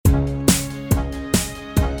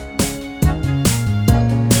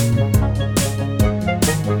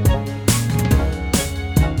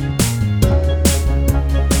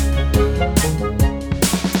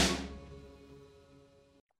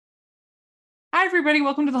Hi, everybody.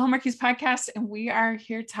 Welcome to the Hallmarkies podcast. And we are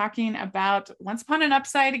here talking about Once Upon an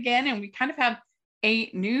Upside again. And we kind of have a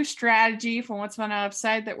new strategy for Once Upon an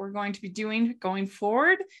Upside that we're going to be doing going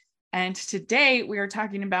forward. And today we are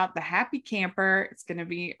talking about the Happy Camper. It's going to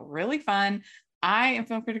be really fun. I am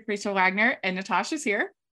film critic Rachel Wagner, and Natasha's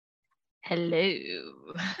here. Hello.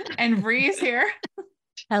 And Bree is here.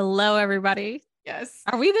 Hello, everybody. Yes.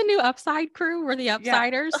 Are we the new Upside crew? We're the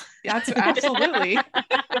Upsiders? Yeah, that's absolutely.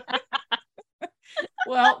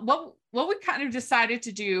 Well, what we kind of decided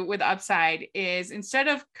to do with Upside is instead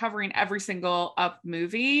of covering every single Up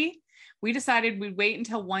movie, we decided we'd wait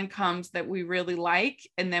until one comes that we really like,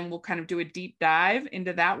 and then we'll kind of do a deep dive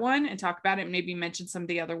into that one and talk about it, maybe mention some of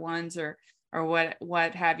the other ones or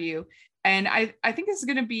what have you. And I think this is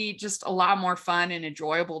going to be just a lot more fun and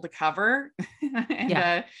enjoyable to cover.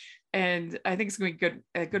 And I think it's going to be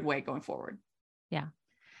a good way going forward. Yeah.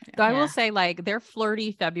 So I will say, like, their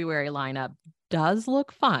flirty February lineup does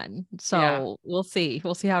look fun. So we'll see.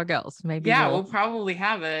 We'll see how it goes. Maybe we'll probably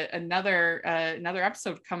have another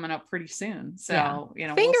episode coming up pretty soon. So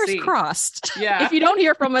fingers crossed. Yeah. If you don't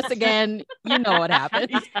hear from us again, you know what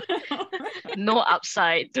happens. No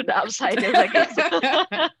upside to the Upsiders, I guess.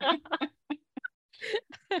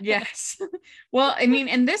 Yes. Well, I mean,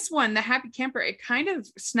 in this one, the Happy Camper, it kind of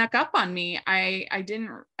snuck up on me. I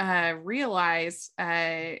didn't realize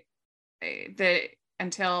that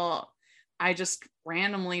until I just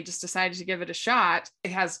randomly decided to give it a shot. It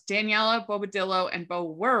has Daniela Bobadillo and Bo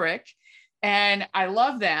Warwick, and I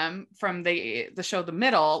love them from the show The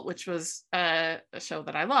Middle, which was a show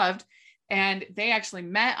that I loved, and they actually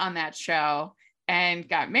met on that show and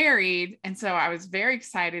got married. And so I was very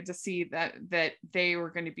excited to see that they were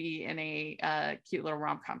going to be in a cute little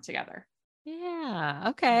rom-com together. Yeah.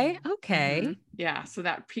 Okay. Mm-hmm. Yeah. So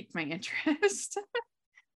that piqued my interest.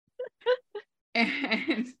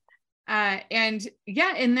 And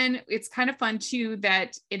then it's kind of fun too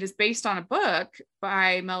that it is based on a book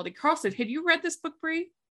by Melody Carlson. Had you read this book,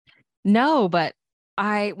 Bree? No, but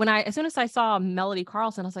as soon as I saw Melody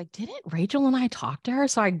Carlson, I was like, didn't Rachel and I talk to her?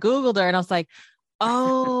 So I Googled her and I was like,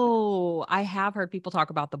 oh, I have heard people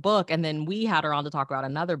talk about the book. And then we had her on to talk about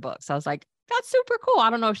another book. So I was like, that's super cool.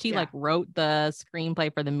 I don't know if she wrote the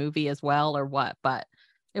screenplay for the movie as well or what, but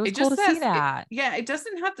it was cool to see that. It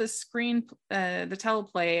doesn't have the the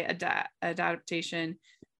teleplay adaptation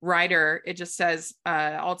writer. It just says,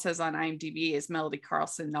 all it says on IMDb is Melody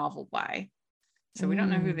Carlson novel by. So we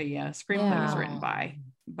don't know who the screenplay was written by,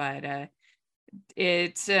 but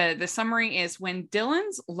it's the summary is: when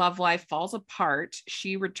Dylan's love life falls apart,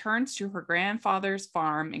 she returns to her grandfather's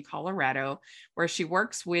farm in Colorado, where she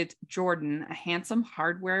works with Jordan, a handsome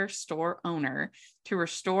hardware store owner, to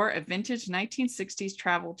restore a vintage 1960s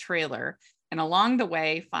travel trailer, and along the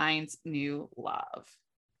way finds new love.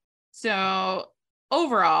 So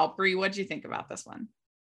overall, Bree, what do you think about this one?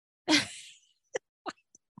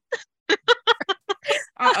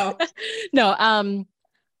 No,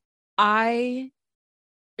 I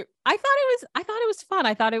thought it was fun.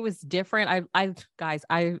 I thought it was different. Guys,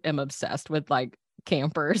 I am obsessed with like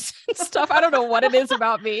campers and stuff. I don't know what it is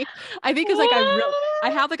about me. I think it's like I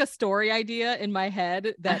have like a story idea in my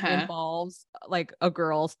head that involves like a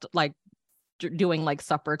girl like doing like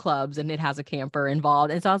supper clubs, and it has a camper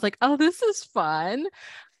involved. And so I was like, oh, this is fun.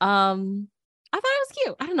 I thought it was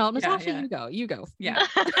cute. I don't know. Natasha, you go. Yeah.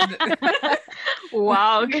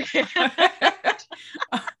 Wow. Okay.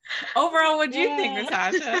 Overall, what do you think,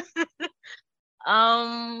 Natasha?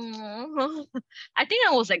 I think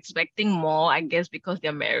I was expecting more, I guess, because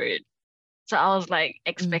they're married. So I was like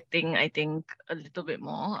expecting, I think, a little bit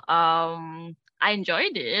more. I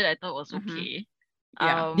enjoyed it. I thought it was okay.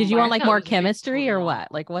 Yeah. Did you want like more chemistry or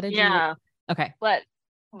what? Like, what did you? Yeah. Okay. But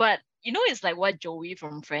it's like what Joey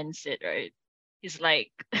from Friends said, right? It's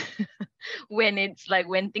like when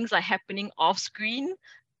things are happening off screen,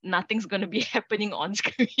 nothing's gonna be happening on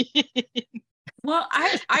screen. Well,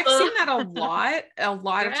 I've seen that a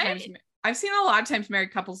lot of times. I've seen a lot of times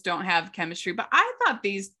married couples don't have chemistry, but I thought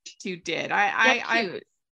these two did.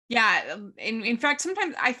 In fact,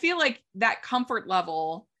 sometimes I feel like that comfort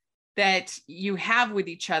level that you have with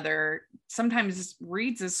each other sometimes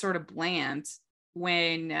reads as sort of bland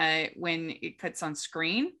when it cuts on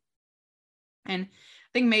screen. And I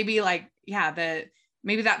think maybe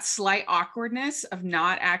maybe that slight awkwardness of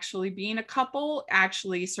not actually being a couple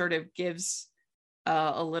actually sort of gives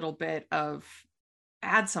a little bit of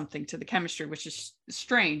add something to the chemistry, which is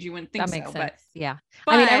strange. You wouldn't think that makes so, sense.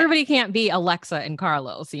 But I mean, everybody can't be Alexa and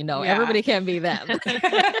Carlos, everybody can't be them.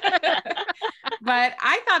 But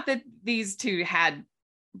I thought that these two had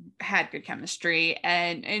had good chemistry,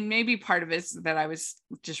 and maybe part of it is that I was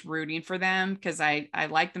just rooting for them because I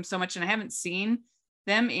like them so much, and I haven't seen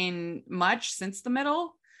them in much since the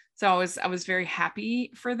middle, so I was very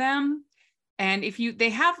happy for them. And they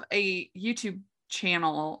have a YouTube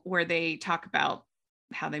channel where they talk about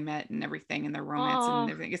how they met and everything and their romance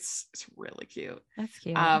and everything. It's really cute. That's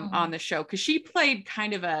cute. On the show, because she played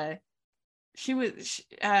kind of I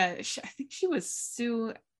think she was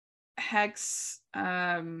Sue Hex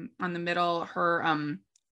on the middle, her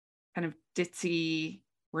kind of ditzy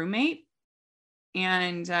roommate,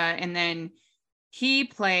 and then he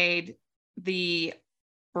played the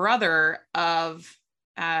brother of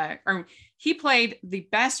or he played the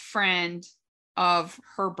best friend of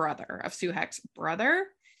her brother, of Sue Heck's brother,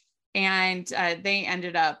 and they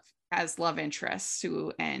ended up as love interests,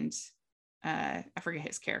 Sue and I forget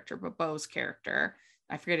his character, but Beau's character,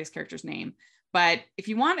 I forget his character's name. But if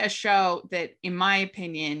you want a show that, in my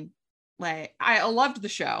opinion, like, I loved the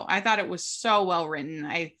show. I thought it was so well written.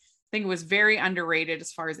 I think it was very underrated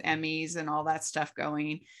as far as Emmys and all that stuff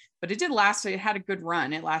going, but it did last. It had a good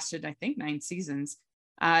run. It lasted, I think, 9 seasons.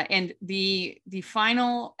 And the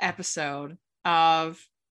final episode of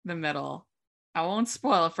The Middle, I won't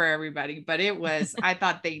spoil it for everybody, but it was, I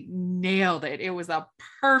thought they nailed it. It was a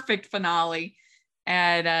perfect finale.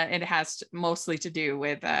 And it has mostly to do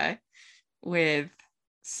with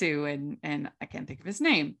Sue and I can't think of his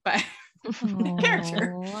name, but the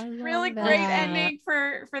character. Really great ending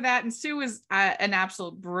for that. And Sue was an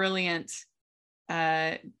absolute brilliant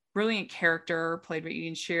character played by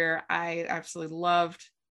Eden Shear. I absolutely loved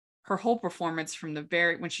her whole performance from the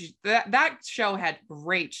when that show had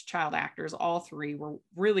great child actors. All 3 were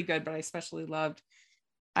really good, but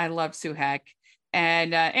I loved Sue Heck.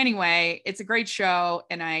 And anyway, it's a great show,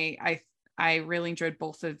 and I really enjoyed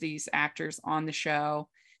both of these actors on the show,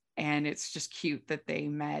 and it's just cute that they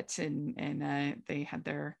met and they had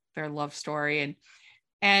their love story.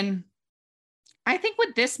 And I think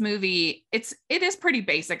with this movie, it is pretty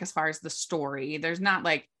basic as far as the story. There's not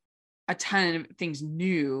like a ton of things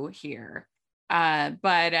new here,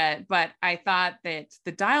 but I thought that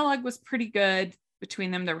the dialogue was pretty good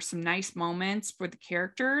between them. There were some nice moments for the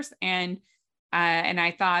characters, and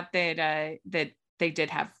I thought that they did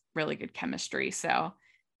have really good chemistry. So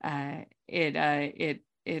it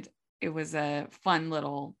was a fun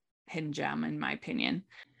little hidden gem, in my opinion.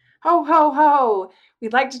 Ho, ho, ho.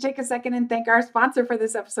 We'd like to take a second and thank our sponsor for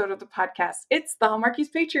this episode of the podcast. It's the Hallmarkies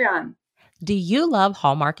Patreon. Do you love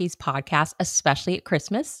Hallmarkies podcast, especially at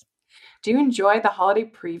Christmas? Do you enjoy the holiday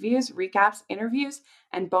previews, recaps, interviews,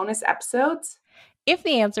 and bonus episodes? If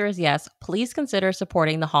the answer is yes, please consider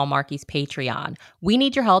supporting the Hallmarkies Patreon. We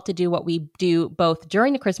need your help to do what we do both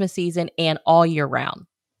during the Christmas season and all year round.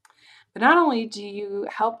 But not only do you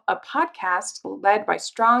help a podcast led by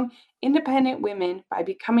strong, independent women by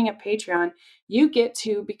becoming a Patreon, you get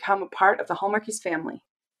to become a part of the Hallmarkies family.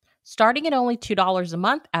 Starting at only $2 a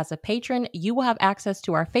month as a patron, you will have access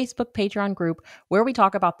to our Facebook Patreon group where we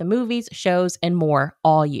talk about the movies, shows, and more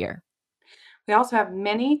all year. We also have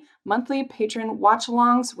many monthly patron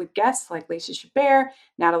watch-alongs with guests like Lacey Chabert,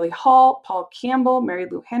 Natalie Hall, Paul Campbell, Mary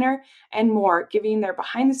Lou Henner, and more, giving their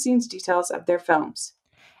behind-the-scenes details of their films.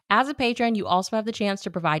 As a patron, you also have the chance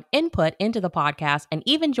to provide input into the podcast and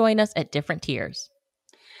even join us at different tiers.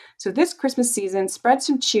 So this Christmas season, spread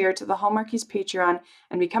some cheer to the Hallmarkies Patreon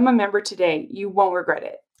and become a member today. You won't regret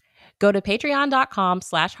it. Go to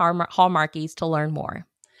patreon.com/Hallmarkies to learn more.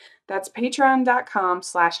 That's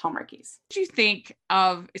patreon.com/Hallmarkies. What do you think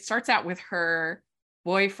of, it starts out with her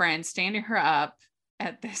boyfriend standing her up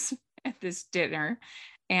at this dinner,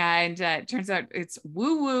 and it turns out it's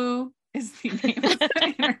Woo Woo is the name of the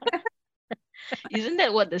dinner. Isn't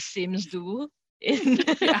that what the Sims do?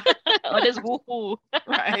 Oh, there's woohoo.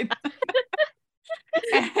 Right.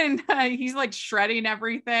 And he's like shredding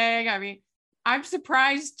everything. I mean, I'm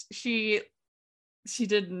surprised she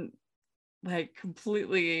didn't like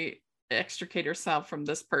completely extricate herself from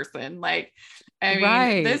this person. Like, I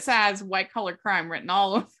mean, this has white collar crime written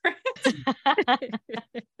all over it.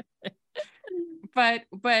 but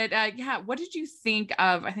yeah, what did you think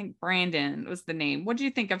of, I think Brandon was the name. What did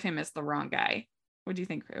you think of him as the wrong guy? What do you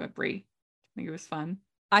think, Brie? I think it was fun.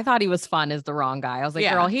 I thought he was fun as the wrong guy. I was like,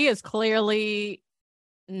 girl, he is clearly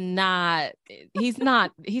not, he's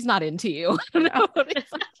not into you. No.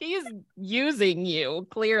 He's using you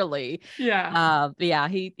clearly. Yeah. Yeah,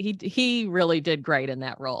 he really did great in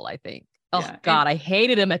that role, I think. Oh yeah. God, I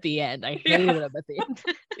hated him at the end. Him at the end.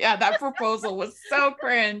 Yeah, that proposal was so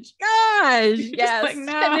cringe. Gosh, yes. Like,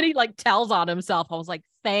 no. And then he like tells on himself. I was like,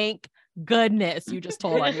 thank goodness you just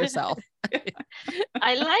told on yourself.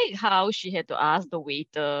 I like how she had to ask the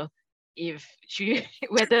waiter if she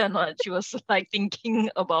whether or not she was like thinking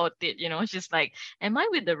about it. She's like, "Am I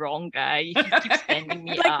with the wrong guy? He keeps standing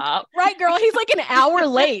me Like, up." right, girl, he's like an hour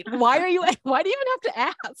late. Why do you even have to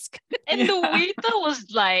ask? And the Yeah. waiter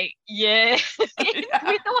was like, "Yeah." The Yeah.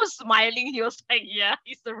 waiter was smiling. He was like, "Yeah,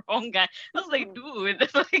 he's the wrong guy." I was like, "Dude."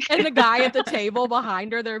 Like, And the guy at the table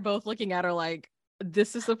behind her, they're both looking at her like,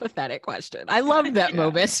 this is a pathetic question. I love that Yeah.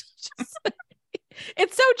 moment.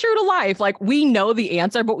 It's so true to life. Like, we know the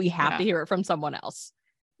answer, but we have Yeah. to hear it from someone else.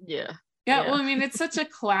 yeah. Yeah, well, I mean, it's such a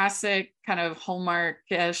classic kind of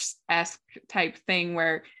Hallmark-esque type thing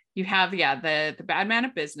where you have, the bad man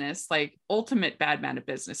of business, like ultimate bad man of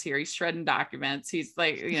business here. He's shredding documents. He's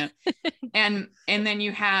like, and then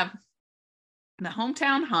you have the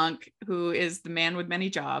hometown hunk who is the man with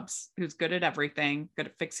many jobs, who's good at everything, good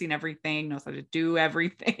at fixing everything, knows how to do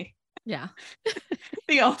everything. Yeah.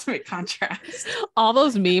 The ultimate contrast. All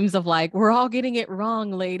those memes of like, we're all getting it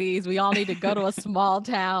wrong, ladies. We all need to go to a small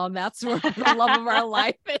town. That's where the love of our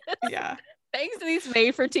life is. Yeah. Thanks to these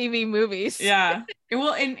made for TV movies. Yeah.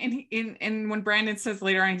 Well, and when Brandon says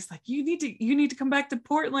later on, he's like, you need to come back to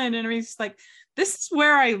Portland. And he's like, this is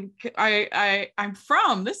where I'm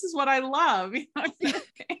from. This is what I love.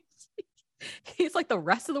 He's like, the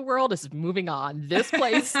rest of the world is moving on. This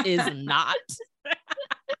place is not.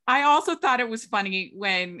 I also thought it was funny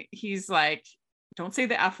when he's like, don't say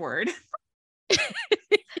the F word.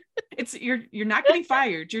 You're not getting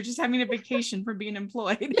fired. You're just having a vacation from being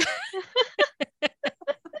employed.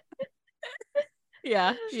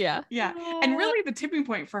 Yeah. Yeah. And really the tipping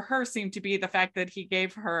point for her seemed to be the fact that he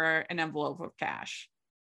gave her an envelope of cash.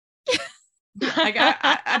 Like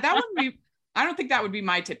that would be, I don't think that would be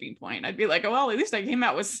my tipping point. I'd be like, oh, well, at least I came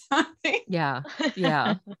out with something. Yeah.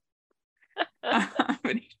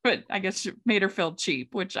 But I guess it made her feel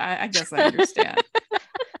cheap, which I guess I understand.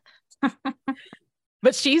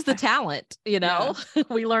 But she's the talent,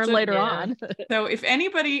 we learn later on. So if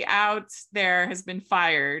anybody out there has been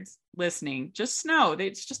fired listening, just know that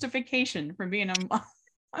it's just a vacation from being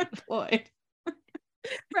unemployed.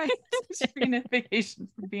 Right. Just being a vacation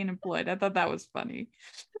from being employed. I thought that was funny.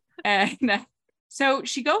 And so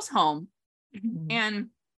she goes home and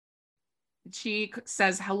she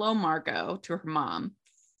says, hello, Margot, to her mom.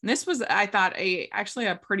 And this was, I thought, actually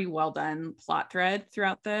a pretty well done plot thread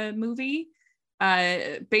throughout the movie.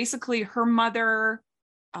 Basically, her mother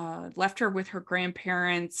left her with her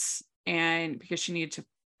grandparents, and because she needed to,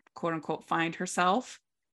 quote unquote, find herself.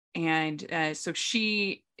 And so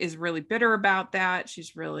she is really bitter about that.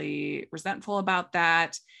 She's really resentful about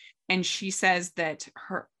that. And she says that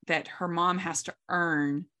her mom has to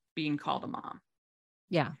earn being called a mom.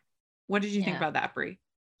 Yeah. What did you think about that, Brie?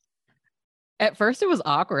 At first it was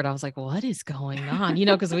awkward. I was like, what is going on?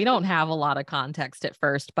 Because we don't have a lot of context at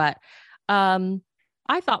first, but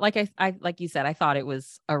I thought, like I like you said, I thought it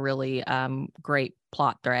was a really great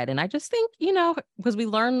plot thread. And I just think, because we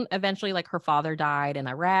learn eventually, like, her father died in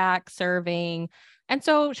Iraq serving. And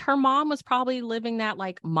so her mom was probably living that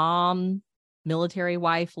like mom military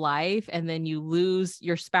wife life. And then you lose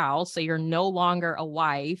your spouse. So you're no longer a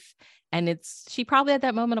wife. And she probably had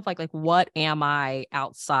that moment of like, what am I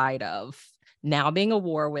outside of now being a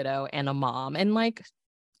war widow and a mom? And like,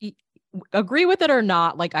 agree with it or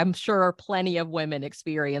not, like, I'm sure plenty of women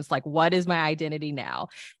experience, like, what is my identity now?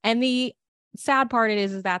 And the sad part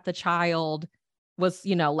is that the child was,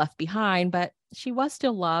 left behind, but she was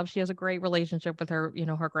still loved. She has a great relationship with her,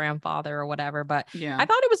 her grandfather or whatever. But yeah,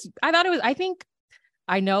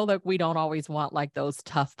 I know that we don't always want like those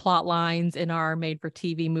tough plot lines in our made for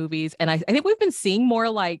TV movies. And I think we've been seeing more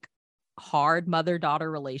like hard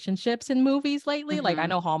mother-daughter relationships in movies lately. Like, I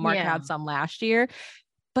know Hallmark had some last year,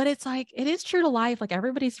 but it's like, it is true to life. Like,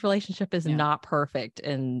 everybody's relationship is not perfect,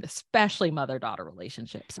 and especially mother-daughter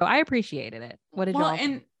relationships. So I appreciated it. What did y'all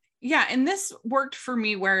think? And this worked for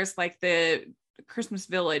me, whereas like the Christmas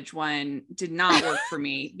Village one did not work for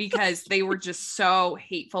me because they were just so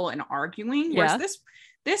hateful and arguing. Whereas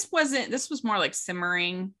this was more like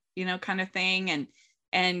simmering, kind of thing.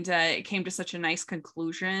 And it came to such a nice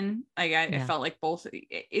conclusion. I felt like both,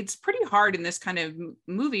 it's pretty hard in this kind of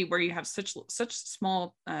movie where you have such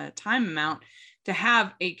small time amount to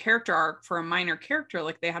have a character arc for a minor character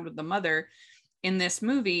like they had with the mother in this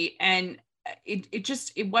movie. And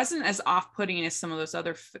it wasn't as off-putting as some of those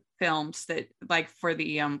other films that, like, for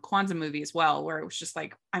the Kwanzaa movie as well, where it was just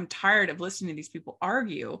like, I'm tired of listening to these people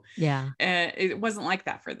argue. It wasn't like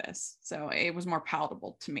that for this, so it was more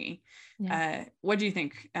palatable to me. What do you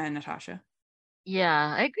think, Natasha?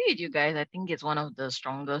 Yeah, I agree with you guys. I think it's one of the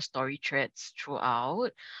stronger story threads throughout.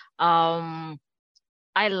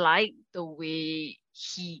 I like the way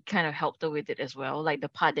he kind of helped her with it as well, like the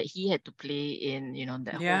part that he had to play in,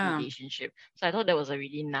 that whole relationship. So I thought that was a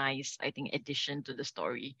really nice, I think, addition to the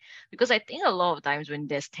story. Because I think a lot of times when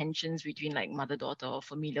there's tensions between like mother-daughter or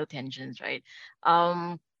familial tensions, right?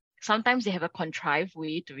 Sometimes they have a contrived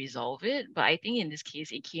way to resolve it. But I think in this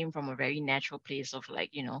case, it came from a very natural place of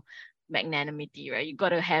like, magnanimity, right? You got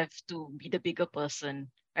to have to be the bigger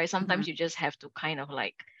person, right? Sometimes you just have to kind of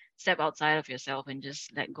like step outside of yourself and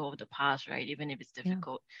just let go of the past, right? Even if it's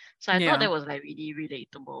difficult. So I thought that was like really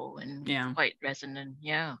relatable and quite resonant.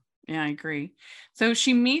 Yeah, I agree. So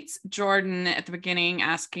she meets Jordan at the beginning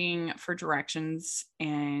asking for directions,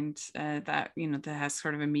 and that has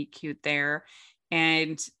sort of a meet cute there.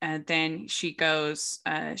 And then she goes,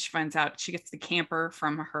 she finds out she gets the camper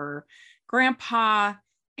from her grandpa,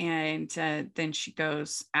 and then she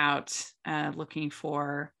goes out looking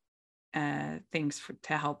for things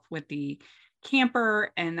to help with the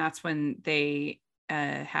camper, and that's when they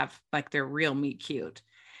have like their real meet cute.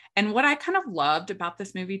 And what I kind of loved about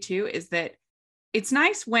this movie too is that it's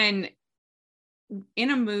nice when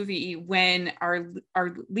in a movie when our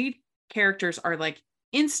lead characters are like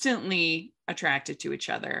instantly attracted to each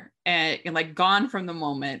other and like gone from the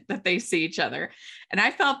moment that they see each other. And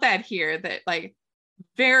I felt that here, that like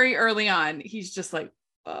very early on he's just like,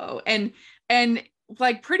 oh, and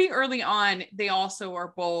like pretty early on, they also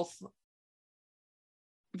are both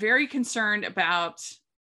very concerned about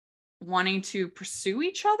wanting to pursue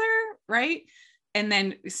each other, right? And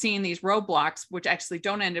then seeing these roadblocks, which actually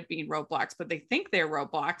don't end up being roadblocks, but they think they're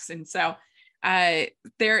roadblocks. And so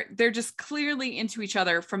they're just clearly into each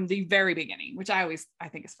other from the very beginning, which I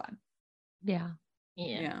think is fun. Yeah.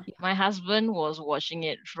 My husband was watching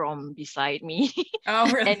it from beside me. Oh,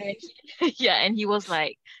 really? And he was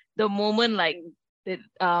like, the moment like the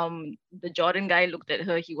Jordan guy looked at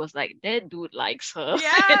her, he was like, that dude likes her.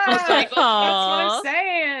 Yeah, I was like, that's what I'm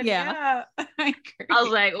saying. Yeah. I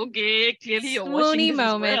was like, okay, clearly you're watching this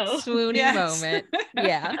moment, as well. Swoony moment.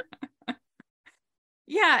 Yeah.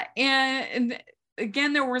 Yeah, and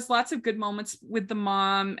again, there was lots of good moments with the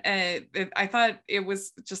mom. I thought it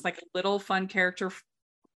was just like a little fun character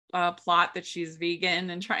plot that she's vegan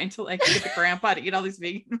and trying to like get the grandpa to eat all these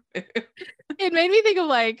vegan food. It made me think of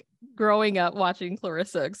like growing up watching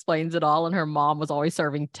Clarissa Explains It All, and her mom was always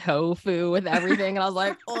serving tofu with everything, and I was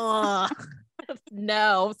like, oh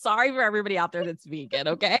no, sorry for everybody out there that's vegan,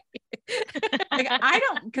 okay? Like I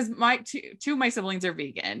don't, because my two of my siblings are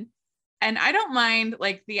vegan, and I don't mind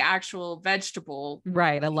like the actual vegetable.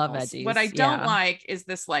 Right, I love veggies. What I don't like is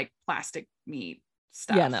this like plastic meat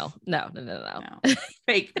stuff. Yeah, no.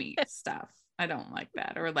 Fake meat stuff. I don't like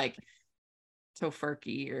that. Or like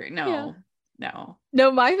tofurkey or no.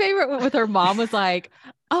 My favorite one with her mom was like,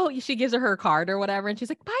 oh, she gives her card or whatever, and she's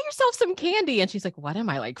like, buy yourself some candy, and she's like, what am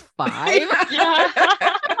I, like 5?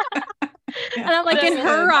 And I'm like, in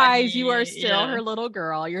her eyes, you are still her little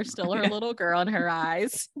girl. You're still her little girl in her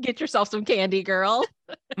eyes. Get yourself some candy, girl.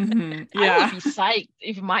 Mm-hmm. Yeah, I would be psyched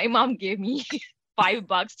if my mom gave me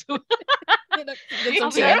 $5 to get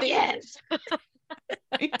some candy. Yes.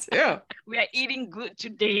 Me too. We are eating good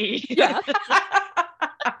today. Yeah.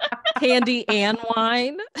 Candy and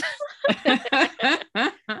wine.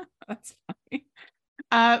 That's funny.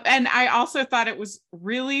 And I also thought it was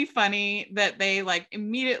really funny that they like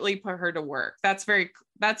immediately put her to work. That's very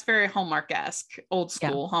Hallmark-esque, old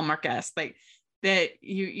school Hallmark-esque. Like that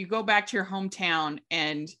you go back to your hometown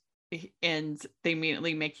and they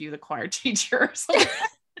immediately make you the choir teacher or something.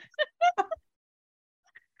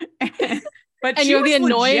 And you're the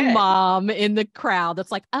annoying mom in the crowd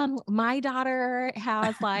that's like, my daughter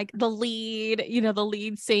has like the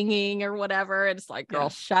lead singing or whatever. And it's like, girl,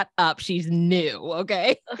 shut up. She's new.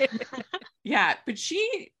 Okay. Yeah. But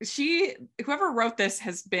she, whoever wrote this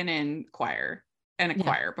has been in choir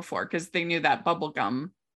before, because they knew that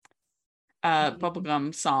bubblegum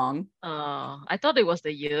song. I thought it was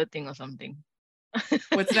the year thing or something.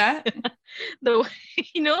 What's that? When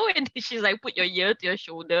she's like, put your ear to your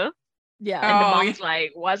shoulder. Yeah. And the mom's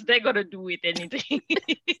like, what's that got to do with anything?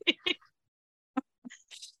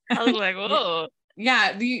 I was like, oh.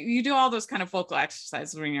 Yeah, you do all those kind of vocal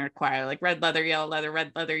exercises when you're in choir, like red leather, yellow leather,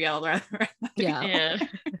 red leather, yellow leather, red leather. Yeah.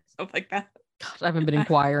 Stuff like that. God, I haven't been in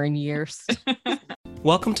choir in years.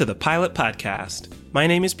 Welcome to the Pilot Podcast. My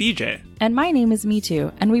name is BJ. And my name is Me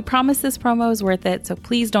Too. And we promise this promo is worth it, so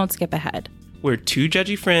please don't skip ahead. We're two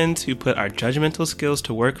judgy friends who put our judgmental skills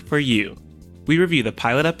to work for you. We review the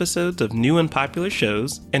pilot episodes of new and popular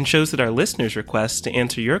shows and shows that our listeners request to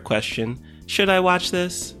answer your question, should I watch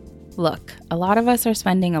this? Look, a lot of us are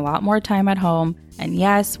spending a lot more time at home, and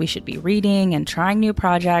yes, we should be reading and trying new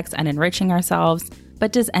projects and enriching ourselves,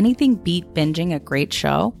 But does anything beat binging a great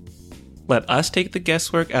show? Let us take the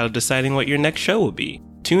guesswork out of deciding what your next show will be.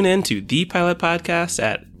 Tune in to The Pilot Podcast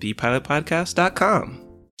at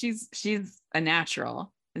thepilotpodcast.com. She's a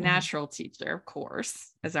natural teacher, of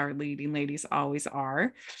course, as our leading ladies always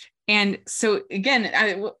are. And so again,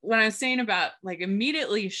 when I was saying about like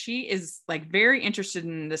immediately she is like very interested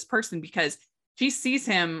in this person because she sees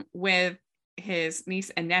him with his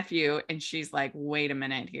niece and nephew and she's like, wait a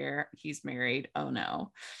minute here, he's married, oh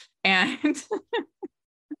no. And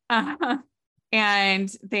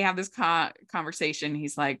and they have this conversation.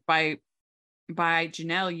 He's like, by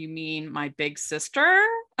Janelle you mean my big sister?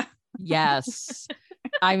 Yes.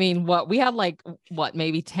 I mean, we had like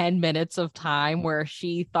maybe 10 minutes of time where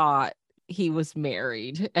she thought he was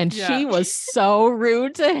married and she was so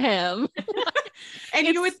rude to him. And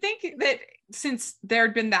you would think that since there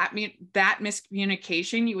had been that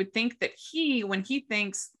miscommunication, you would think that when he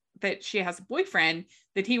thinks that she has a boyfriend,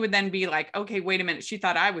 that he would then be like, okay, wait a minute, she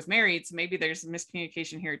thought I was married, so maybe there's a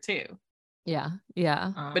miscommunication here too. Yeah.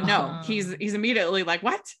 But no, he's immediately like,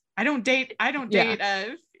 what? I don't date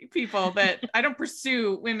people that I don't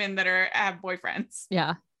pursue women that have boyfriends.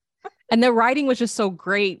 Yeah. And the writing was just so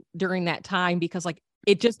great during that time because like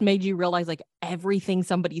it just made you realize like everything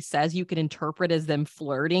somebody says you can interpret as them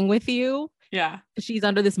flirting with you. Yeah. She's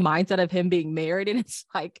under this mindset of him being married and it's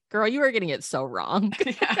like, girl, you are getting it so wrong.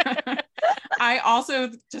 Yeah. I also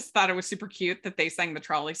just thought it was super cute that they sang the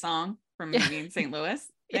trolley song from Meeting in St. Louis.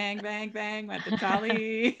 Bang, bang, bang, with the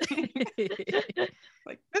trolley.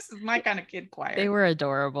 Like, this is my kind of kid choir. They were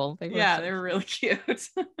adorable. They were really cute.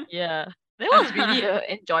 Yeah. That was really an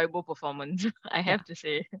enjoyable performance, I have to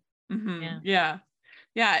say. Mm-hmm. Yeah.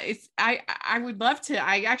 It's I would love to.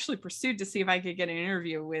 I actually pursued to see if I could get an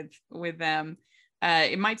interview with them.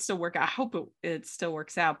 It might still work out. I hope it still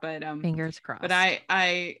works out, but fingers crossed. But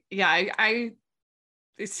it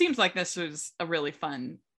seems like this was a really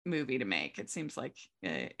fun movie to make. It seems like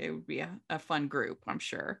it would be a fun group, I'm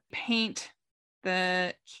sure. Paint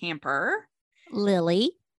the camper.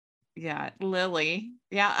 Lily. Yeah, Lily.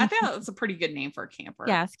 Yeah, I think that's a pretty good name for a camper.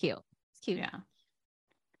 Yeah, it's cute. It's cute.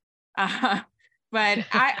 Yeah. But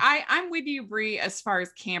I'm with you, Brie, as far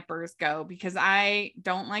as campers go, because I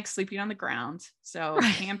don't like sleeping on the ground. So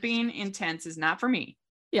camping in tents is not for me.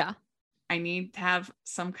 Yeah. I need to have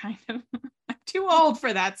some kind of, I'm too old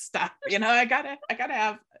for that stuff. I gotta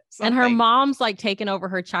have something. And her mom's like taking over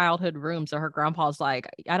her childhood room. So her grandpa's like,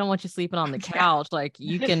 I don't want you sleeping on the couch. Like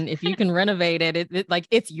if you can renovate it, like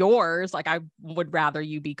it's yours. Like I would rather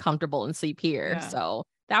you be comfortable and sleep here. Yeah. So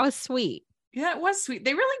that was sweet. Yeah, it was sweet.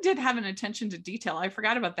 They really did have an attention to detail. I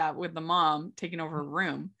forgot about that with the mom taking over her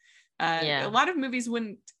room. A lot of movies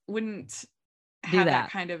wouldn't have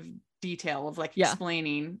that kind of detail of like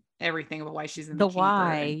explaining everything about why she's in the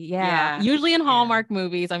why. Yeah. Usually in Hallmark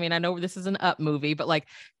movies, I mean, I know this is an Up movie, but like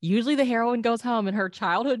usually the heroine goes home and her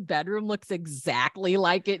childhood bedroom looks exactly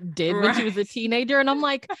like it did when she was a teenager. And I'm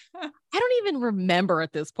like, I don't even remember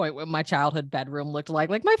at this point what my childhood bedroom looked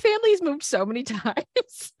like. Like my family's moved so many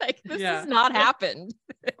times. Like this has not happened.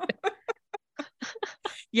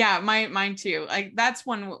 Yeah, mine too. Like that's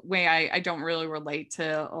one way I don't really relate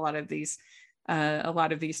to a lot of these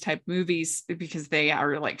type movies because they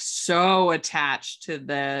are like so attached to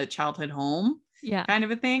the childhood home kind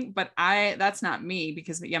of a thing. But that's not me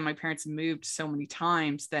because my parents moved so many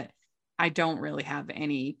times that I don't really have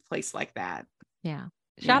any place like that. Yeah.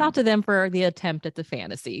 Shout out to them for the attempt at the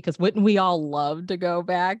fantasy because wouldn't we all love to go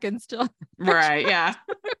back and still right. Yeah.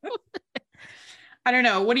 I don't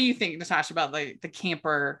know. What do you think, Natasha, about the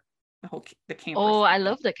camper, the camper? Oh, I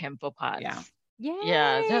love the camper part. Yeah.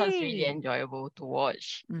 Yeah, that was really enjoyable to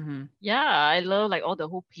watch. Mm-hmm. Yeah, I love like all the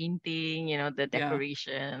whole painting, the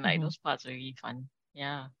decoration, like those parts are really fun.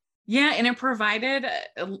 Yeah. Yeah, and it provided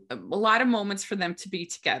a lot of moments for them to be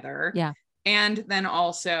together. Yeah. And then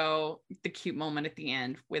also the cute moment at the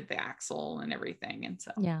end with the Axel and everything. And so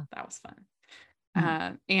that was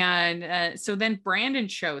fun. And so then Brandon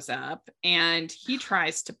shows up and he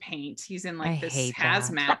tries to paint. He's in like this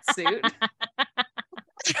hazmat suit.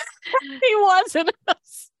 He wasn't.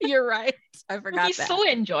 You're right. I forgot. He's so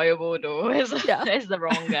enjoyable though. That's the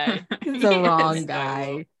wrong guy. He's the wrong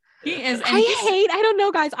guy. He is. I don't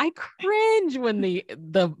know, guys. I cringe when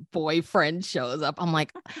the boyfriend shows up. I'm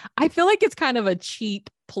like, I feel like it's kind of a cheap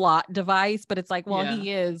plot device, but it's like, well,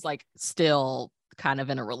 he is like still kind of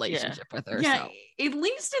in a relationship with her. Yeah. So. At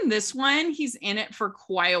least in this one, he's in it for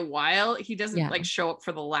quite a while. He doesn't like show up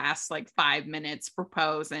for the last like 5 minutes,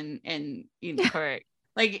 propose and correct.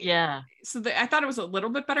 Like, Yeah. so I thought it was a little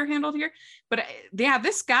bit better handled here, but yeah,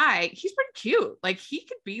 this guy, he's pretty cute. Like, he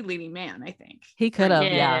could be leading man, I think. He could have,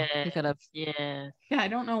 Yeah. he could have. Yeah. Yeah, I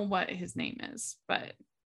don't know what his name is, but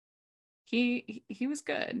he was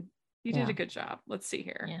good. He did Yeah. a good job. Let's see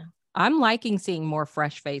here. Yeah. I'm liking seeing more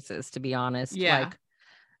fresh faces, to be honest. Yeah. Like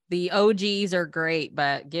the OGs are great,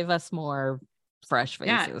 but give us more fresh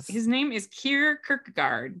Yeah, faces. his name is Kier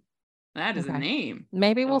Kierkegaard. That is a Okay. name.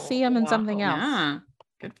 Maybe we'll see him in wow. something else. Yeah,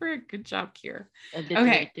 good job, Kier.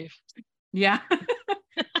 Alliterative. Yeah.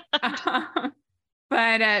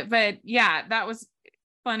 But yeah, that was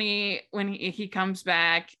funny when he comes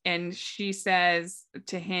back and she says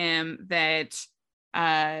to him that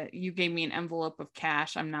you gave me an envelope of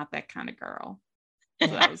cash. I'm not that kind of girl. So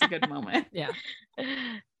that was a good moment. Yeah.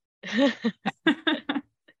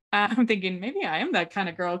 I'm thinking maybe I am that kind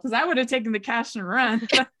of girl because I would have taken the cash and run.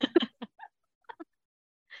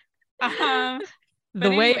 The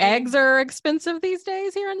But way anyway. eggs are expensive these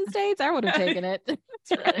days here in the States, I would have taken it.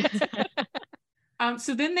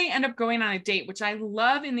 So then they end up going on a date, which I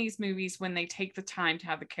love in these movies when they take the time to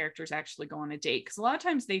have the characters actually go on a date. Because a lot of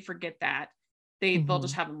times they forget that. They'll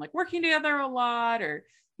just have them like working together a lot or,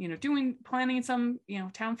 planning some,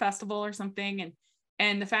 town festival or something.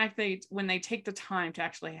 And the fact that when they take the time to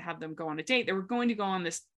actually have them go on a date, they were going to go on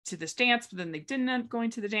this dance, but then they didn't end up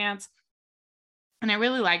going to the dance. And I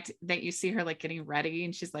really liked that you see her like getting ready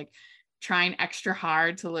and she's like trying extra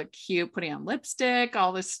hard to look cute, putting on lipstick,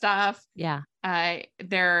 all this stuff. Yeah. They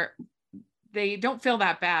don't feel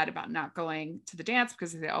that bad about not going to the dance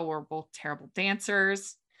because they say, oh, we're both terrible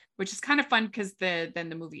dancers, which is kind of fun because then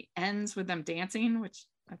the movie ends with them dancing, which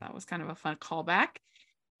I thought was kind of a fun callback.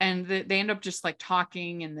 And they end up just like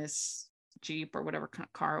talking in this Jeep or whatever kind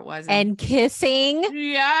of car it was. And kissing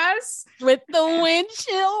yes, with the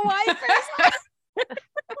windshield wipers.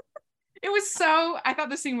 I thought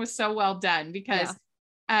the scene was so well done because,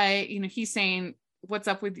 he's saying, what's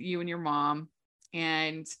up with you and your mom?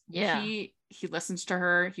 And he listens to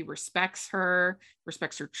her. He respects her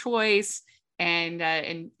choice and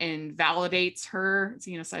validates her,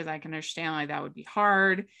 says, I can understand why that would be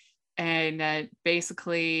hard. And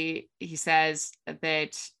basically he says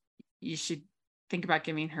that you should think about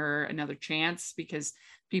giving her another chance because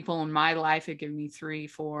people in my life have given me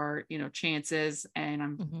 3-4, chances and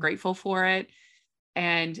I'm grateful for it.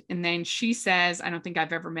 And then she says, I don't think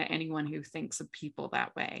I've ever met anyone who thinks of people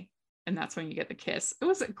that way. And that's when you get the kiss.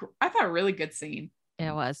 I thought a really good scene.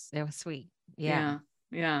 It was sweet. Yeah.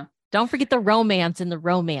 Don't forget the romance in the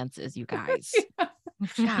romances, you guys.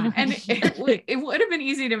 Yeah. And it would have been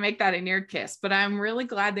easy to make that a near kiss, but I'm really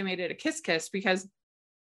glad they made it a kiss because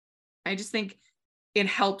I just think it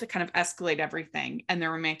helped to kind of escalate everything and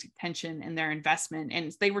their romantic tension and their investment.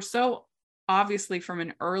 And they were so obviously from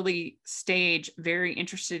an early stage very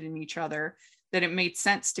interested in each other that it made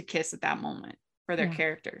sense to kiss at that moment for their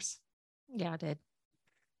characters. Yeah, it did.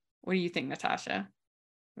 What do you think, Natasha,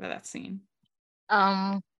 about that scene?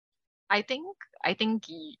 I think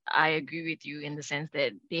I agree with you in the sense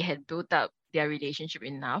that they had built up their relationship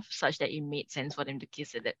enough such that it made sense for them to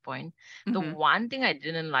kiss at that point. The one thing I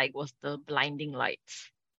didn't like was the blinding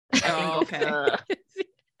lights.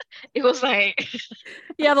 It was like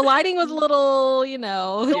the lighting was a little,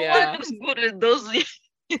 no one looks good with those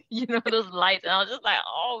those lights, and I was just like,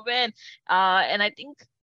 oh man. And I think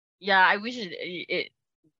I wish it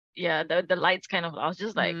the lights kind of, I was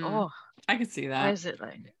just like, oh, I could see that. Why is it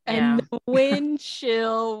like and the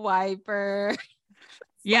windshield wiper.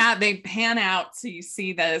 Yeah, they pan out so you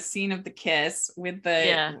see the scene of the kiss with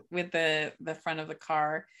the front of the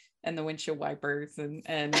car and the windshield wipers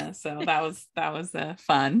and so that was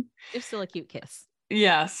fun. It's still a cute kiss.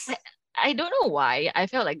 Yes. I don't know why I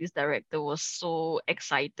felt like this director was so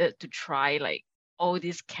excited to try like all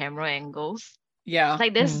these camera angles. Yeah.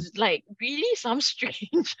 Like there's like really some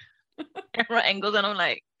strange camera angles and I'm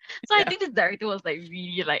like, so I think this director was like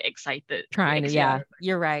really like excited. Trying to,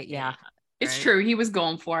 you're right. Yeah. It's true. He was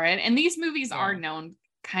going for it. And these movies are known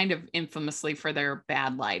kind of infamously for their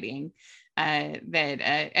bad lighting. And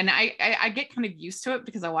I get kind of used to it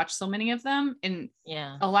because I watch so many of them. And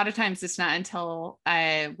a lot of times it's not until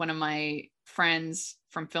one of my friends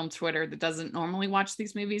from film Twitter that doesn't normally watch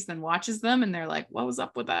these movies then watches them and they're like, what was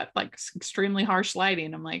up with that? Like extremely harsh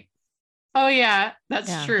lighting. I'm like, oh yeah,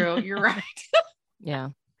 that's true. You're right. Yeah.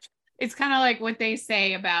 It's kind of like what they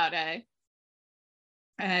say about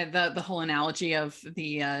the whole analogy of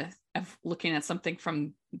of looking at something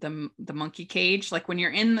from the monkey cage. Like when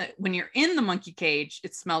you're in the monkey cage,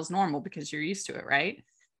 it smells normal because you're used to it, right?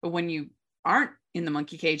 But when you aren't in the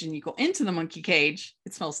monkey cage and you go into the monkey cage,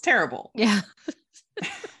 it smells terrible. Yeah.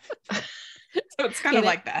 So it's kind of In it.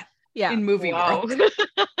 like that Yeah. in movie Wow. world.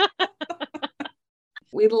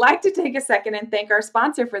 We'd like to take a second and thank our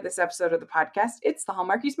sponsor for this episode of the podcast. It's the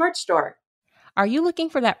Hallmarkies merch store. Are you looking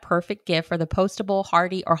for that perfect gift for the postable,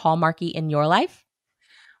 Hardy, or Hallmarky in your life?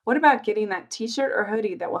 What about getting that t-shirt or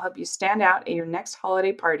hoodie that will help you stand out at your next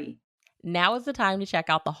holiday party? Now is the time to check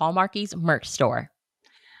out the Hallmarkies merch store.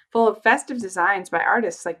 Full of festive designs by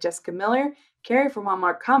artists like Jessica Miller, Carrie from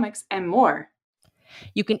Hallmark Comics, and more.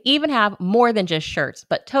 You can even have more than just shirts,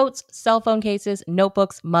 but totes, cell phone cases,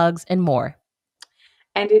 notebooks, mugs, and more.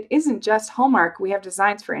 And it isn't just Hallmark. We have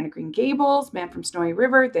designs for Anna Green Gables, Man from Snowy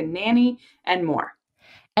River, The Nanny, and more.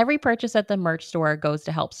 Every purchase at the merch store goes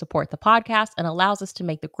to help support the podcast and allows us to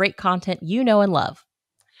make the great content you know and love.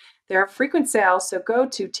 There are frequent sales, so go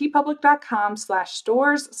to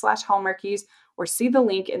tpublic.com/stores/Hallmarkies or see the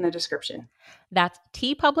link in the description. That's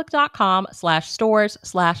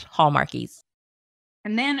tpublic.com/stores/Hallmarkies.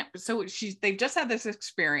 And then, so they've just had this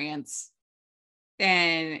experience,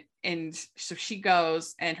 and so she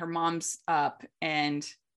goes, and her mom's up and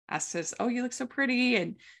says, "Oh, you look so pretty,"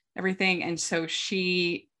 and everything. And so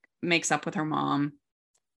she makes up with her mom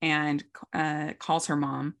and calls her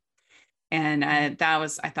mom. And that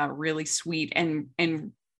was, I thought, really sweet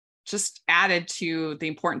and just added to the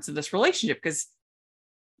importance of this relationship, because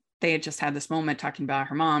they had just had this moment talking about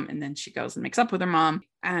her mom, and then she goes and makes up with her mom.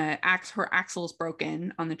 Her axle is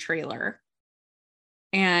broken on the trailer,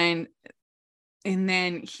 and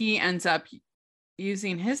then he ends up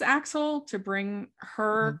using his axle to bring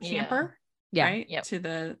her camper, right? Yep. to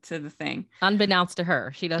the thing, Unbeknownst to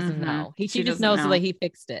her, she doesn't know. She just doesn't knows know. that he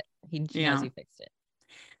fixed it. She knows he fixed it.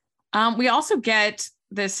 We also get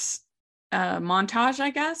this montage,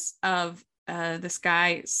 I guess, of this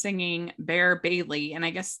guy singing Bear Bailey, and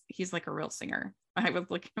I guess he's like a real singer. I was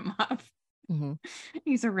looking him up. Mm-hmm.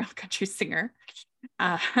 He's a real country singer.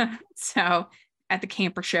 So at the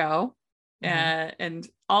camper show, and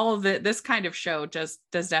all of this kind of show does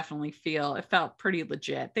definitely it felt pretty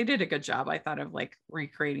legit. They did a good job, I thought, of like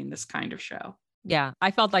recreating this kind of show. Yeah, I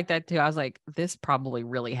felt like that too. I was like, this probably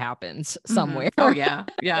really happens somewhere. Oh yeah.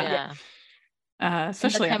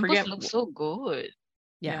 Especially and I the forget. temples look so good,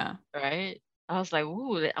 Yeah. right? I was like,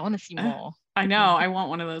 ooh, I want to see more. I know. I want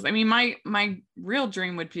one of those. I mean, my real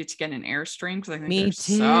dream would be to get an Airstream, because I think Me they're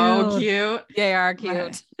too. so cute. They are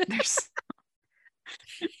cute.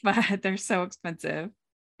 But they're so expensive,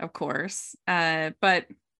 of course. But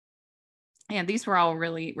yeah, these were all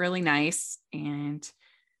really, really nice. And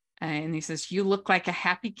he says, "You look like a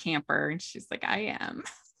happy camper," and she's like, "I am."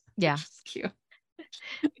 Yeah, it's cute.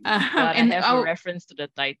 But and I have a reference to the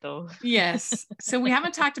title. Yes. So we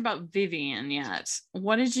haven't talked about Vivian yet.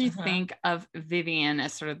 What did you think of Vivian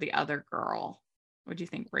as sort of the other girl? What do you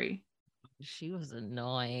think, Brie? she was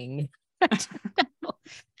annoying.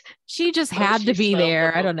 She just had to be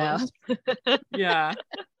there. I don't know. Yeah.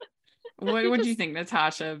 What do you think,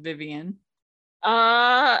 Natasha, Vivian?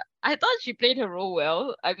 I thought she played her role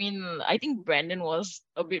well. I mean, I think Brandon was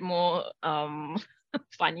a bit more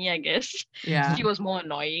funny, I guess. Yeah. She was more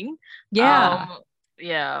annoying. Yeah.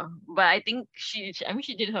 Yeah. But I think she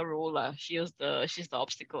did her role. She's the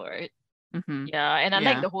obstacle, right? Mm-hmm. Yeah. And I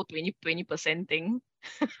like the whole 20% thing.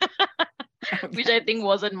 Which I think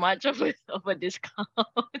wasn't much of a discount.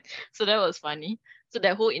 So that was funny. So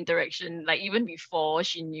that whole interaction, like even before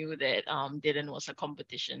she knew that Dylan was a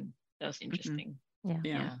competition, that was interesting.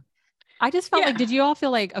 Yeah. I just felt like, did you all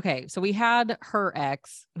feel like, okay, so we had her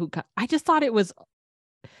ex I just thought it was,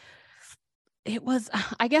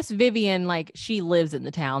 I guess Vivian, like she lives in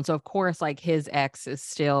the town. So of course, like his ex is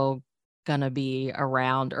still gonna be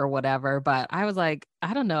around or whatever. But I was like,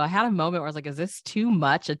 I don't know. I had a moment where I was like, is this too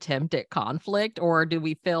much attempt at conflict? Or do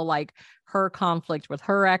we feel like her conflict with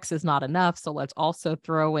her ex is not enough? So let's also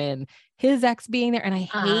throw in his ex being there. And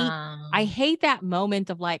I hate that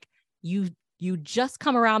moment of like, you just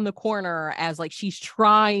come around the corner as like she's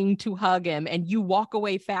trying to hug him and you walk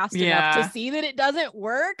away fast enough to see that it doesn't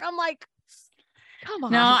work. I'm like, come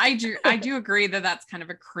on. No, I do agree that that's kind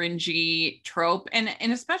of a cringy trope, and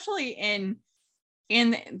especially in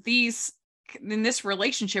this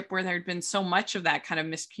relationship where there'd been so much of that kind of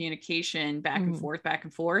miscommunication back and forth,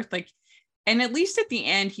 like, and at least at the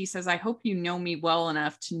end he says, "I hope you know me well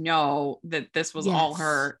enough to know that this was all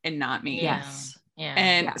her and not me." Yes. Yeah.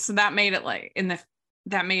 And so that made it like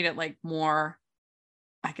more,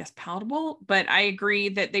 I guess, palatable. But I agree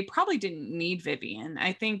that they probably didn't need Vivian.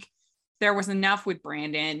 I think there was enough with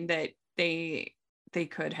Brandon that they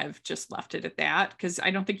could have just left it at that, because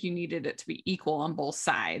I don't think you needed it to be equal on both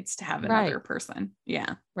sides to have another person.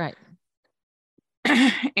 Yeah. Right.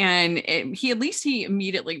 And he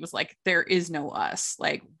immediately was like, there is no us.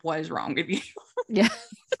 Like, what is wrong with you? Yeah.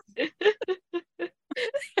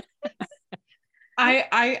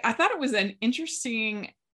 I thought it was an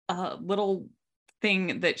interesting little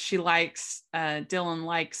thing that she likes. Dylan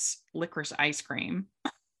likes licorice ice cream.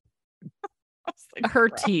 Her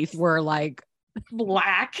teeth were like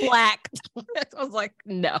black. I was like,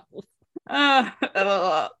 no. What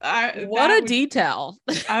a detail.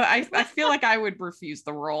 I feel like I would refuse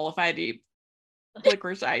the role if I had to eat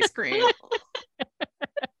licorice ice cream.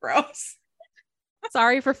 Gross.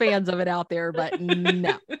 Sorry for fans of it out there, but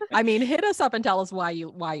no. I mean, hit us up and tell us why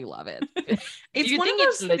you love it. Do you think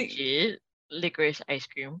it's legit licorice ice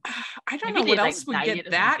cream? I don't know what else would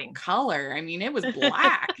get that color. I mean, it was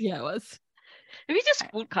black. Yeah, it was. Maybe just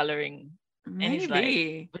food coloring. Maybe. And it's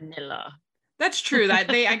like vanilla. That's true. That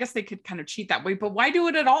I guess they could kind of cheat that way, but why do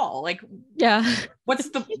it at all? Like, yeah, what's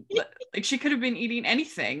the like? She could have been eating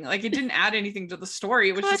anything. Like, it didn't add anything to the story.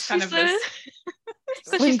 It was just kind of this.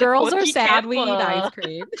 When girls are sad, we eat ice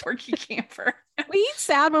cream. Quirky camper. We eat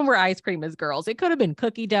sad when we're ice cream as girls. It could have been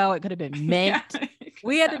cookie dough. It could have been mint. Yeah,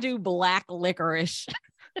 we had to do black licorice.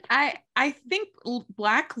 I think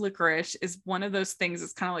black licorice is one of those things.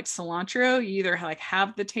 It's kind of like cilantro. You either like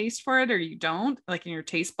have the taste for it or you don't, like in your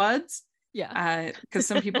taste buds. Yeah. Because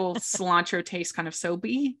some people cilantro tastes kind of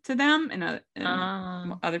soapy to them, and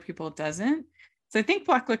other people it doesn't. So I think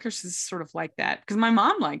black licorice is sort of like that. Because my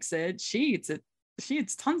mom likes it. She eats it. She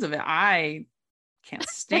eats tons of it. I can't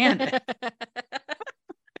stand it.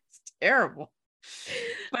 It's terrible.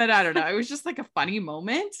 But I don't know. It was just like a funny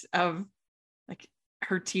moment of like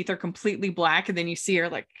her teeth are completely black, and then you see her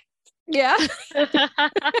like, yeah.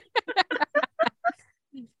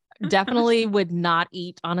 Definitely would not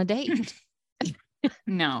eat on a date.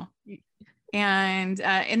 No. And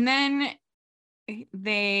then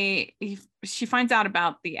she finds out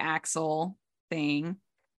about the Axel thing,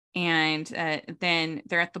 and then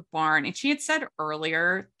they're at the barn, and she had said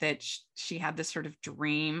earlier that she had this sort of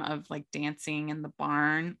dream of like dancing in the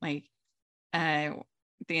barn, like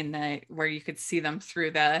where you could see them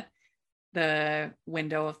through the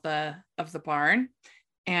window of the barn.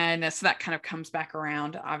 And so that kind of comes back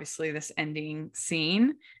around, obviously, this ending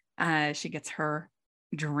scene. She gets her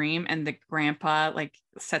dream, and the grandpa like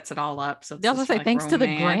sets it all up. So I was say, thanks to the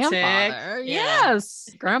grandfather. Yeah. Yes.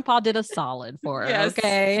 Grandpa did a solid for her. Yes.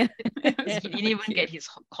 Okay. He didn't even get his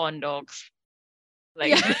corn dogs.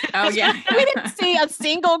 Like, yeah. Oh yeah. We didn't see a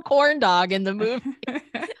single corn dog in the movie.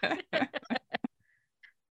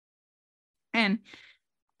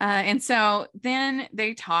 And so then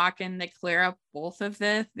they talk and they clear up both of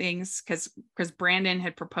the things because Brandon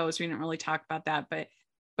had proposed. We didn't really talk about that, but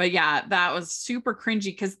yeah, that was super cringy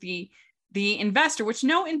because the investor, which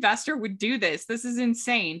no investor would do this. This is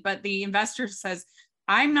insane. But the investor says,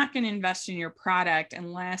 I'm not going to invest in your product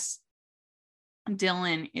unless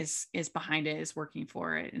Dylan is behind it, is working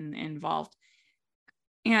for it and involved.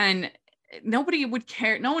 And nobody would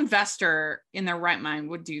care. No investor in their right mind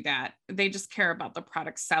would do that. They just care about the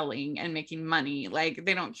product selling and making money. Like,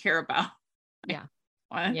 they don't care about. Yeah.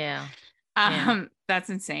 What? Yeah. That's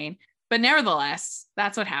insane. But nevertheless,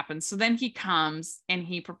 that's what happens. So then he comes and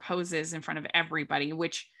he proposes in front of everybody,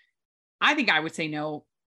 which I think I would say no,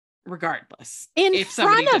 regardless. In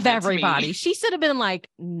front of everybody. She should have been like,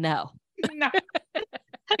 no. No.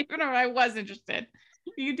 Even if I was interested.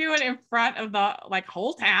 You do it in front of the like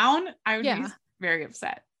whole town, I would be very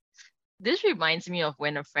upset. This reminds me of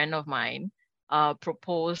when a friend of mine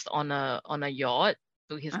proposed on a yacht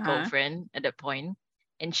to his girlfriend at that point,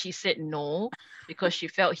 and she said no because she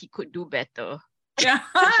felt he could do better. Yeah.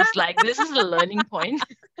 She's like, this is a learning point.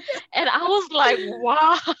 And I was like,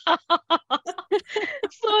 wow.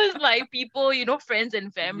 So it's like people, friends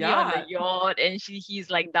and family on the yacht, and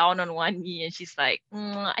he's like down on one knee, and she's like,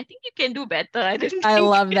 I think you can do better. I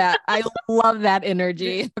love that. I love that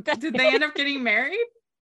energy. Did they end up getting married?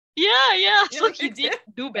 Yeah. So he did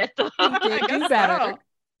do better. He did do better.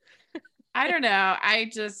 So. I don't know.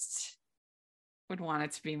 I just would want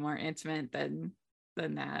it to be more intimate than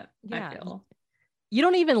that. Yeah. I feel. You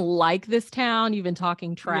don't even like this town. You've been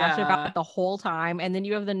talking trash about it the whole time. And then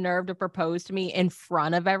you have the nerve to propose to me in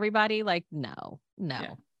front of everybody. Like, no.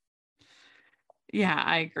 Yeah,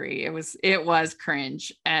 I agree. It was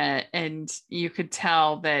cringe. And you could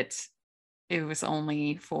tell that it was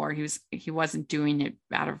only he wasn't doing it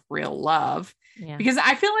out of real love. Yeah. Because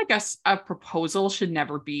I feel like a proposal should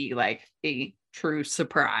never be like a true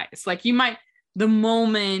surprise. Like, you might, the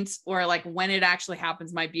moment or like when it actually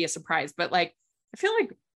happens might be a surprise, but like, I feel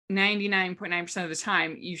like 99.9% of the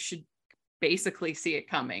time you should basically see it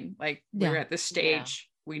coming. Like, we're at this stage,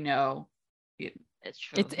 we know It's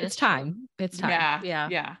true. It's time. It's time. Yeah. Yeah.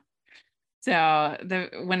 Yeah. So That's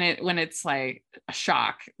true. yeah. So when it's like a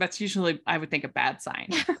shock, that's usually, I would think, a bad sign.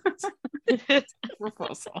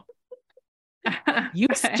 Proposal. You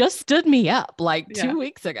just stood me up like Yeah. 2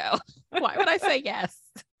 weeks ago. Why would I say yes?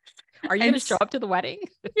 Are you And going to show up to the wedding?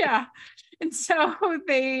 Yeah. And so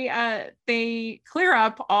they clear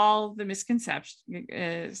up all the misconceptions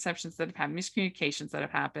that have happened, miscommunications that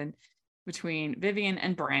have happened between Vivian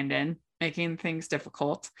and Brandon, making things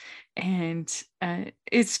difficult. And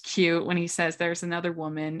it's cute when he says, there's another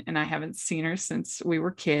woman and I haven't seen her since we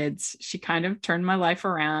were kids. She kind of turned my life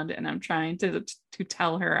around and I'm trying to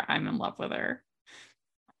tell her I'm in love with her.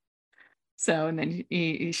 So, and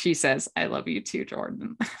then she says, I love you too,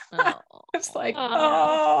 Jordan. It's like,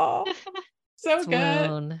 oh, so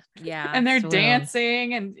good. Yeah. And they're swoon.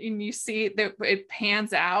 dancing and you see that it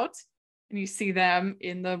pans out and you see them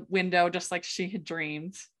in the window just like she had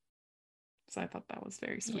dreamed. So I thought that was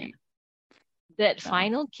very sweet. That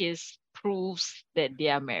final kiss proves that they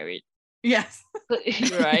are married. Yes.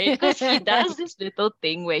 Right? Because he does this little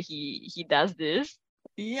thing where he does this.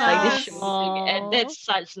 Yes. Like this show thing, and that's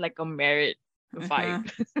such like a married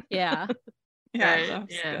vibe. Yeah. Yeah, Right, that was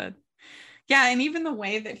yeah. good. Yeah, and even the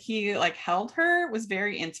way that he like held her was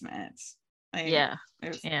very intimate. Yeah. It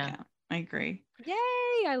was, Yeah. I agree.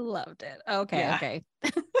 Yay. I loved it. Okay. Yeah. Okay.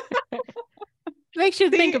 Makes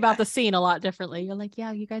you See, think about the scene a lot differently. You're like,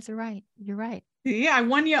 yeah, you guys are right. You're right. Yeah, I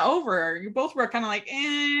won you over. You both were kind of like,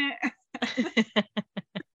 eh.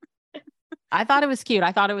 I thought it was cute.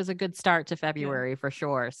 I thought it was a good start to February for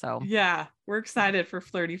sure. So Yeah, we're excited for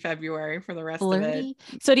Flirty February for the rest of flirty.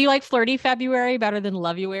 it. So do you like Flirty February better than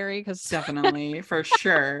Love-uary? Because Definitely, for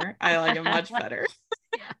sure. I like it much better.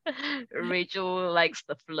 Rachel likes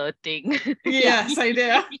the flirting. Yes, I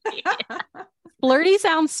do. flirty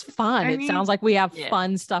sounds fun. I It mean, sounds like we have yeah.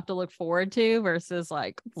 fun stuff to look forward to versus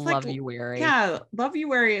like It's like, Love-uary. Yeah,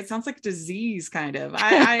 Love-uary. It sounds like disease, kind of.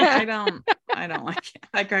 I don't like it.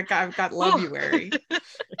 Like I've got Love-uary.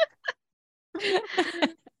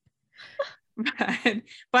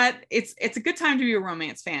 But it's a good time to be a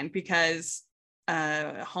romance fan because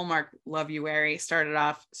Hallmark Love-uary started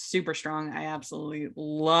off super strong. I absolutely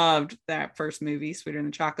loved that first movie, Sweeter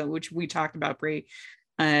Than Chocolate, which we talked about, Brie,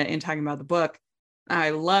 in talking about the book.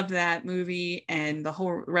 I loved that movie, and the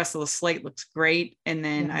whole rest of the slate looks great. And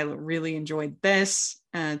then I really enjoyed this,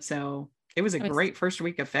 and so it was a great first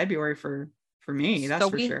week of February for me. That's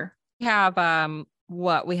for sure. We have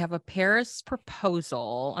we have a Paris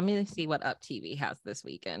Proposal. Let me see what Up TV has this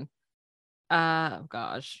weekend.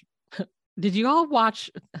 Gosh. Did you all watch?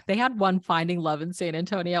 They had one, Finding Love in San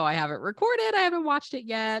Antonio. I haven't recorded. I haven't watched it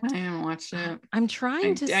yet. I haven't watched it. I'm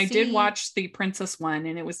trying to see. I did watch the Princess one,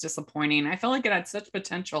 and it was disappointing. I felt like it had such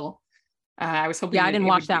potential. I was hoping. Yeah, I didn't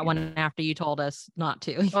watch that one after you told us not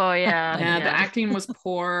to. Oh yeah. Yeah, the acting was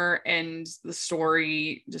poor, and the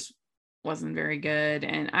story just wasn't very good.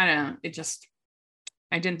 And I don't know.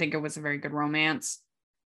 I didn't think it was a very good romance.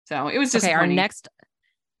 So it was just okay.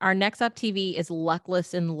 Our next Up TV is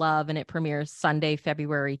Luckless in Love, and it premieres Sunday,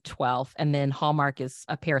 February 12th. And then Hallmark is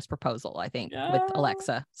A Paris Proposal, I think, with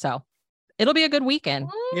Alexa. So it'll be a good weekend.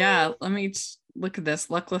 Yeah, let me look at this.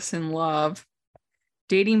 Luckless in Love.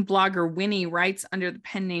 Dating blogger Winnie writes under the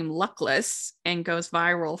pen name Luckless and goes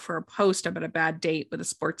viral for a post about a bad date with a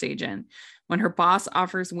sports agent. When her boss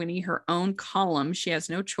offers Winnie her own column, she has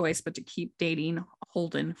no choice but to keep dating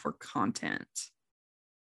Holden for content.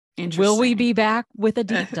 Will we be back with a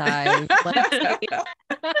deep dive? Let's see.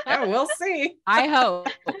 Yeah, we'll see. I hope.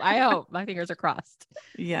 My fingers are crossed.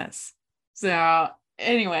 Yes. So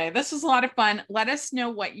anyway, this was a lot of fun. Let us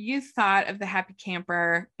know what you thought of the Happy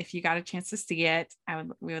Camper. If you got a chance to see it,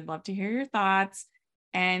 we would love to hear your thoughts.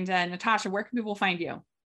 And Natasha, where can people find you?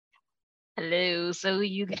 Hello. So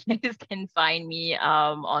you guys can find me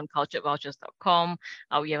on culturedvouchers.com.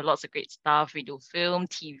 We have lots of great stuff. We do film,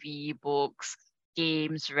 TV, books,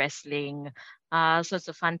 games, wrestling. So it's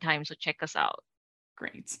a fun time. So check us out.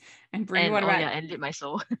 Great. And Brie, what about? And Lit My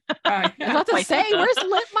Soul. I was about to say, where's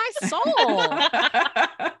Lit My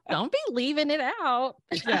Soul? Don't be leaving it out.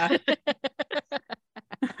 Yeah.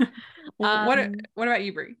 What about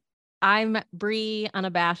you, Brie? I'm Brie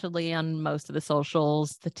unabashedly on most of the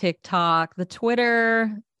socials, the TikTok, the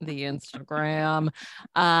Twitter, the Instagram,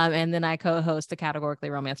 and then I co-host a Categorically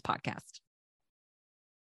Romance podcast.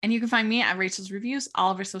 And you can find me at Rachel's Reviews, all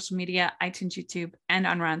of our social media, iTunes, YouTube, and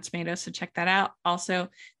on Rotten Tomatoes. So check that out. Also,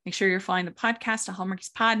 make sure you're following the podcast at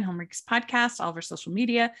Hallmarkies Pod and Hallmarkies Podcast, all of our social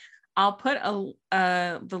media. I'll put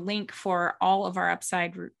the link for all of our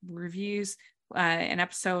Upside reviews and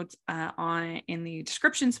episodes in the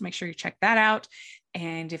description. So make sure you check that out.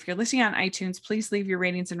 And if you're listening on iTunes, please leave your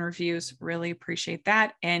ratings and reviews. Really appreciate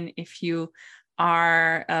that. And if you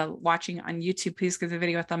are watching on YouTube, please give the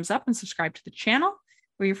video a thumbs up and subscribe to the channel.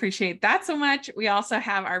 We appreciate that so much. We also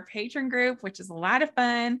have our patron group, which is a lot of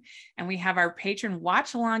fun. And we have our patron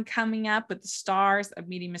watch along coming up with the stars of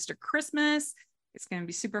Meeting Mr. Christmas. It's going to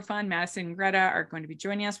be super fun. Madison and Greta are going to be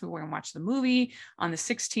joining us. We're going to watch the movie on the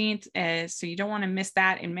 16th. So you don't want to miss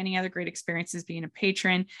that, and many other great experiences being a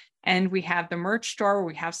patron. And we have the merch store where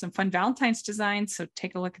we have some fun Valentine's designs. So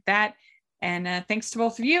take a look at that. And thanks to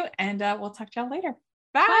both of you. And we'll talk to y'all later.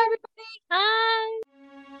 Bye. Bye, everybody. Bye.